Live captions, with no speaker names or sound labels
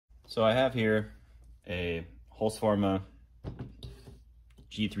So I have here a Holzfforma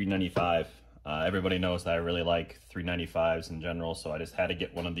G395. Everybody knows that I really like 395s in general, so I just had to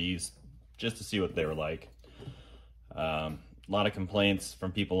get one of these just to see what they were like. A lot of complaints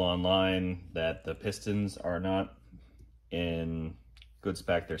from people online that the pistons are not in good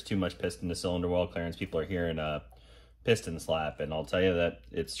spec. There's too much piston to cylinder wall clearance. People are hearing a piston slap, and I'll tell you that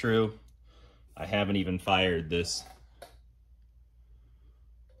it's true. I haven't even fired this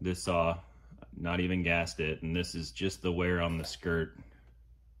saw, not even gassed it, and this is just the wear on the skirt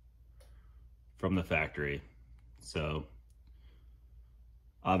from the factory. So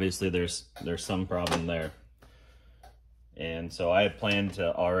obviously there's some problem there. And so I had planned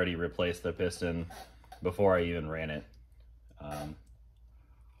to already replace the piston before I even ran it.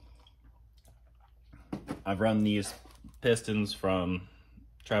 I've run these pistons from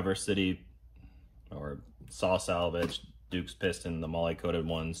Traverse City or Saw Salvage, Duke's piston, the moly coated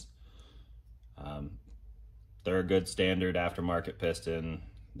ones. They're a good standard aftermarket piston.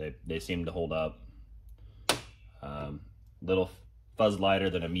 They seem to hold up. Little fuzz lighter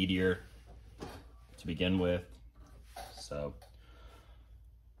than a Meteor to begin with, so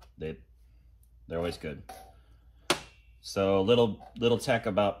they're always good. So little tech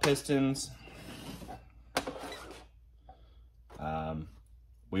about pistons.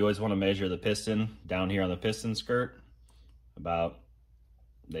 We always want to measure the piston down here on the piston skirt, about,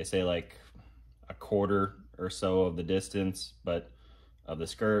 they say like a quarter or so of the distance of the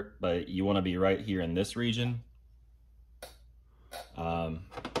skirt, but you want to be right here in this region, because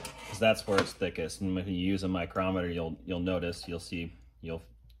that's where it's thickest. And when you use a micrometer, you'll notice, you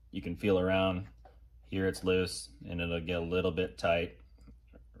can feel around here, it's loose, and it'll get a little bit tight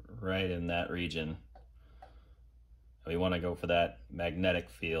right in that region. We want to go for that magnetic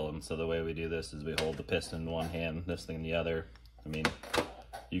feel, and so the way we do this is we hold the piston in one hand, this thing in the other. I mean,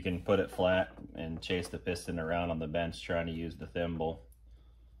 you can put it flat and chase the piston around on the bench trying to use the thimble,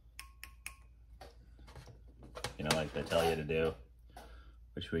 you know, like they tell you to do,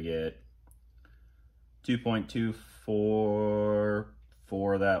 which we get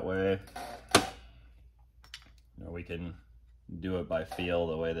 2.244 that way. Or we can do it by feel,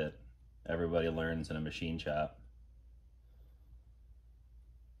 the way that everybody learns in a machine shop.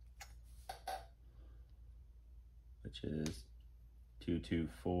 Which is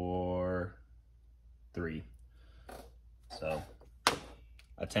 2.243. So a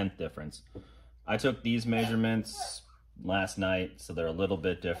 1/10 difference. I took these measurements last night, so they're a little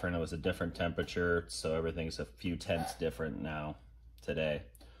bit different. It was a different temperature, so everything's a few tenths different now today.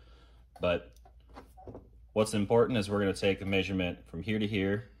 But what's important is we're going to take a measurement from here to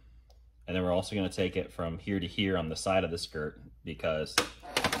here, and then we're also going to take it from here to here on the side of the skirt, because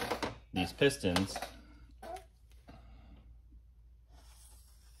these pistons,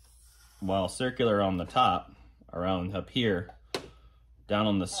 while circular on the top, around up here, down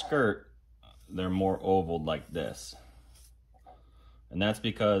on the skirt, they're more oval like this. And that's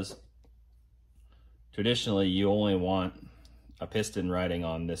because traditionally you only want a piston riding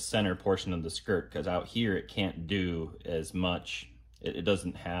on this center portion of the skirt, because out here it can't do as much. It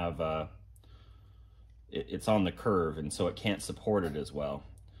doesn't have, it's on the curve, and so it can't support it as well.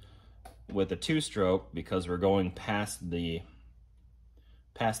 With a two-stroke, because we're going past the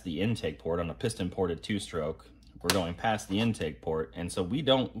intake port on a piston ported two-stroke, we're going past the intake port, and so we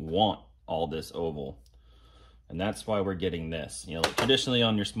don't want all this oval, and that's why we're getting this. You know, like traditionally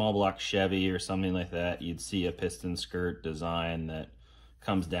on your small block Chevy or something like that, you'd see a piston skirt design that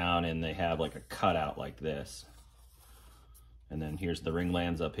comes down and they have like a cutout like this, and then here's the ring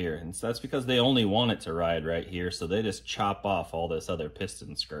lands up here, and so that's because they only want it to ride right here, so they just chop off all this other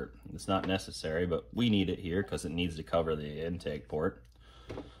piston skirt. It's not necessary, but we need it here because it needs to cover the intake port.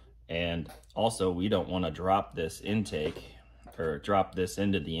 And also, we don't want to drop this intake, or drop this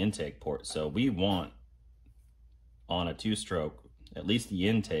into the intake port. So we want, on a two-stroke, at least the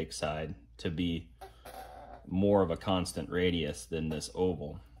intake side, to be more of a constant radius than this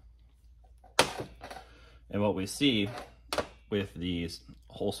oval. And what we see with these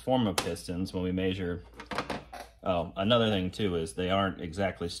Holzfforma pistons when we measure, oh, another thing too is they aren't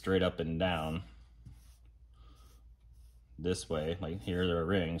exactly straight up and down this way. Like here there are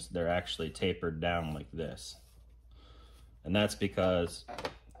rings, they're actually tapered down like this, and that's because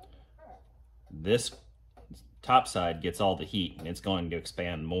this top side gets all the heat and it's going to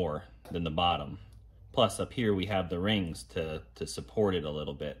expand more than the bottom. Plus up here we have the rings to support it a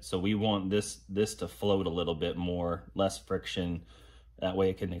little bit, so we want this to float a little bit more, less friction, that way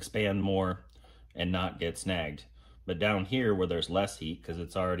it can expand more and not get snagged. But down here where there's less heat, because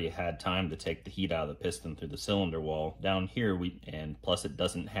it's already had time to take the heat out of the piston through the cylinder wall, down here and plus it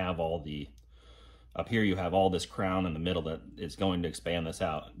doesn't have all the, up here you have all this crown in the middle that is going to expand this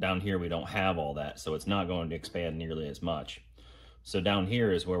out. Down here we don't have all that, so it's not going to expand nearly as much. So down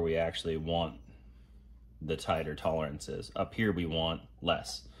here is where we actually want the tighter tolerances. Up here we want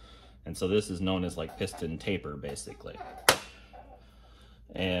less. And so this is known as like piston taper, basically.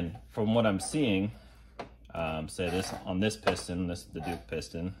 And from what I'm seeing, say this on this piston, this is the Duke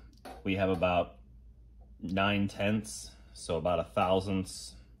piston, we have about 9/10, so about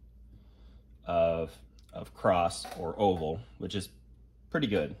 1/1000 of cross or oval, which is pretty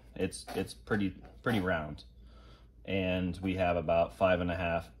good. It's pretty round. And we have about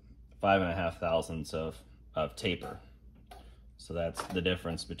 5.5 thousandths of taper. So that's the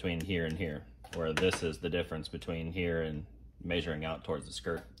difference between here and here, where this is the difference between here and measuring out towards the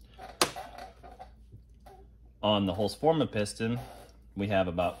skirt. On the Holzfforma piston, we have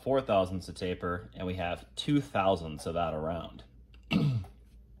about 4 thousandths of taper, and we have 2 thousandths of out around.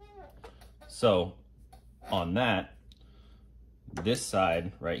 So on that, this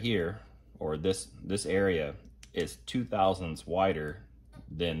side right here, or this area, is 2 thousandths wider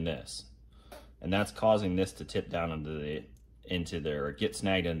than this, and that's causing this to tip down into the or get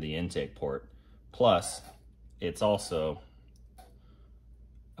snagged into the intake port. Plus, it's also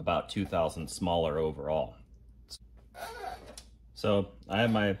about 2 thousandths smaller overall. So I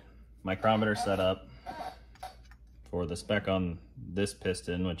have my micrometer set up for the spec on this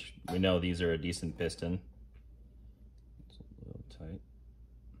piston, which we know these are a decent piston. It's a little tight.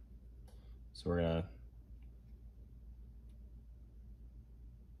 So we're gonna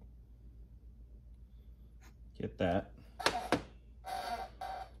get that.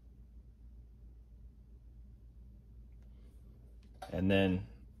 And then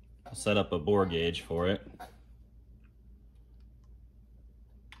I'll set up a bore gauge for it.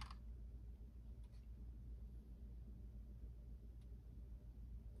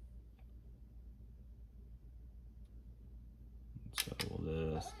 So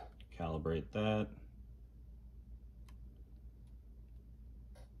we'll just calibrate that.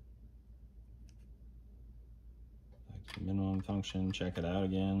 Back to minimum function, check it out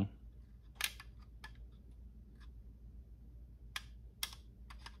again.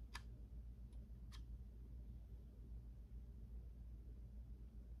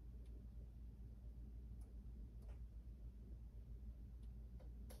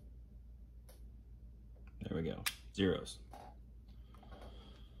 There we go, zeros.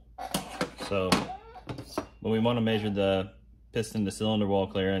 So when we want to measure the piston to cylinder wall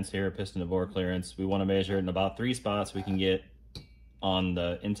clearance here, piston to bore clearance, we want to measure it in about 3 spots. We can get on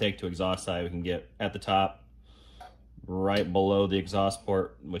the intake to exhaust side. We can get at the top, right below the exhaust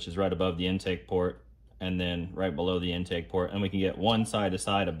port, which is right above the intake port, and then right below the intake port. And we can get one side to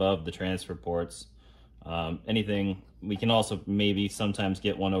side above the transfer ports. Anything, we can also maybe sometimes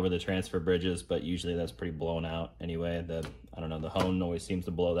get one over the transfer bridges, but usually that's pretty blown out anyway. I don't know, the hone always seems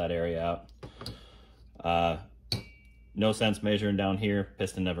to blow that area out. No sense measuring down here,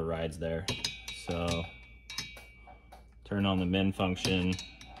 piston never rides there. So turn on the min function,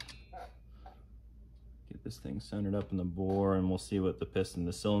 get this thing centered up in the bore, and we'll see what the piston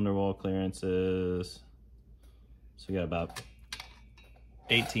to cylinder wall clearance is. So we got about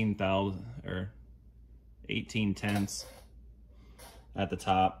 18,000 or 18/10 at the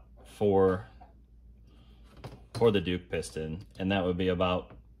top for the Duke piston, and that would be about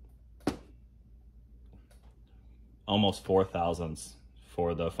almost 4 thousandths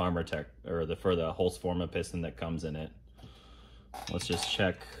for the Farmer Tech, or for the Holzfforma piston that comes in it. Let's just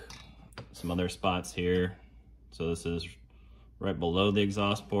check some other spots here. So this is right below the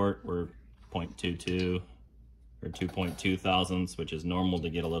exhaust port. We're 0.22 or 2.2 thousandths, which is normal to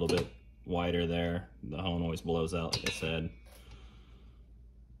get a little bit wider there. The hone always blows out, like I said.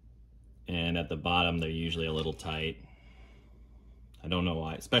 And at the bottom, they're usually a little tight. I don't know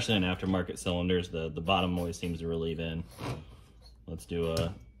why, especially on aftermarket cylinders, the bottom always seems to relieve in. Let's do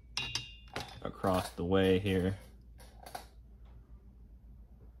a across the way here.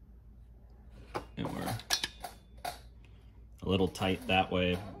 And we're a little tight that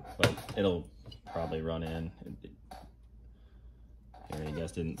way, but it'll probably run in. Here, you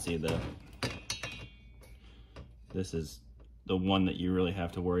guys didn't see this is the one that you really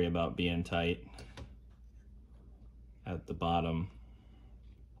have to worry about being tight at the bottom.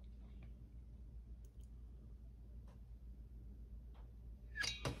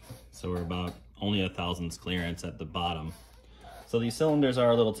 So we're about only 1/1000ths clearance at the bottom. So these cylinders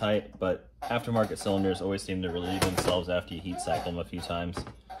are a little tight, but aftermarket cylinders always seem to relieve themselves after you heat cycle them a few times.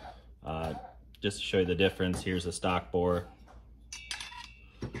 just to show you the difference, here's a stock bore.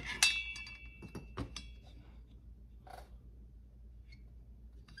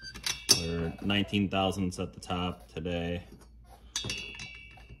 We're 19 thousandths at the top today.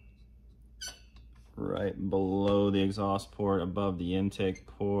 Right below the exhaust port, above the intake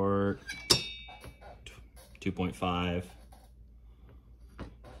port, 2.5.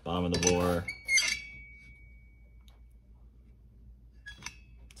 Bottom of the bore.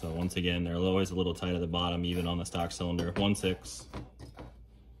 So once again, they're always a little tight at the bottom, even on the stock cylinder. 1.6.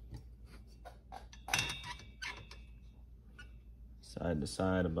 Side to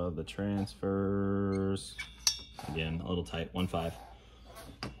side above the transfers. Again, a little tight, 1.5.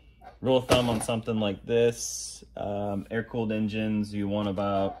 Rule of thumb on something like this, air-cooled engines, you want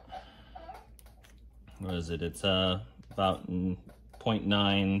about, what is it? It's about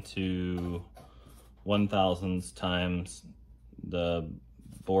 0.9 to 1,000th times the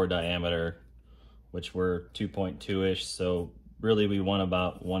bore diameter, which we're 2.2-ish. So really we want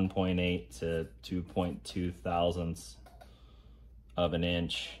about 1.8 to 2.2 thousandths of an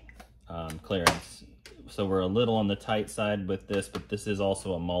inch clearance. So we're a little on the tight side with this, but this is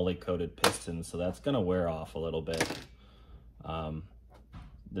also a moly coated piston, so that's gonna wear off a little bit.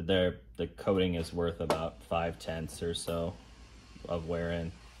 The coating is worth about 5/10 or so of wear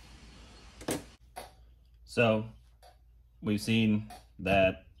in. So we've seen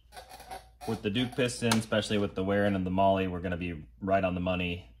that with the Duke piston, especially with the wear in and the moly, we're gonna be right on the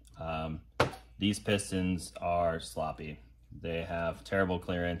money. These pistons are sloppy. They have terrible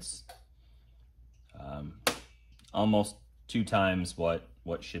clearance. Almost 2 times what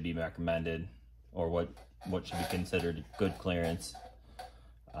should be recommended, or what should be considered good clearance.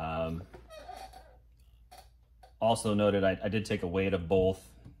 Also noted, I did take a weight of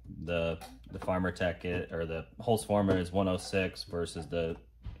both. The Farmer Tech or the Holzfforma is 106 versus the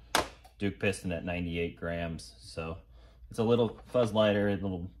Duke piston at 98 grams. So it's a little fuzz lighter,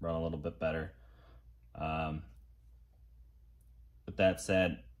 it'll run a little bit better. With that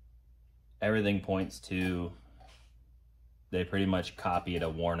said, everything points to they pretty much copied a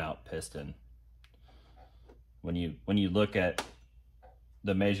worn out piston. When you look at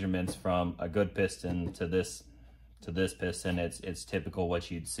the measurements from a good piston to this piston, it's typical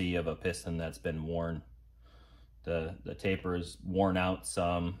what you'd see of a piston that's been worn. The taper's worn out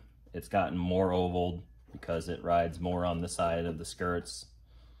some. It's gotten more ovaled because it rides more on the side of the skirts.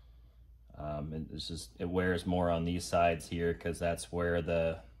 It wears more on these sides here because that's where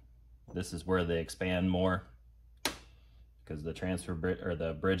this is where they expand more, because the transfer or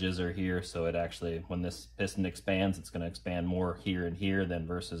the bridges are here. So it actually, when this piston expands, it's going to expand more here and here than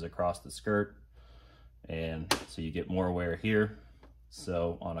versus across the skirt. And so you get more wear here.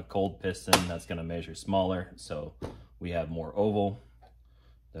 So on a cold piston, that's going to measure smaller. So we have more oval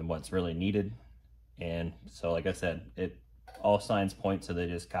than what's really needed. And so, like I said, all signs point to they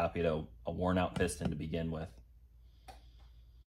just copied a worn out piston to begin with.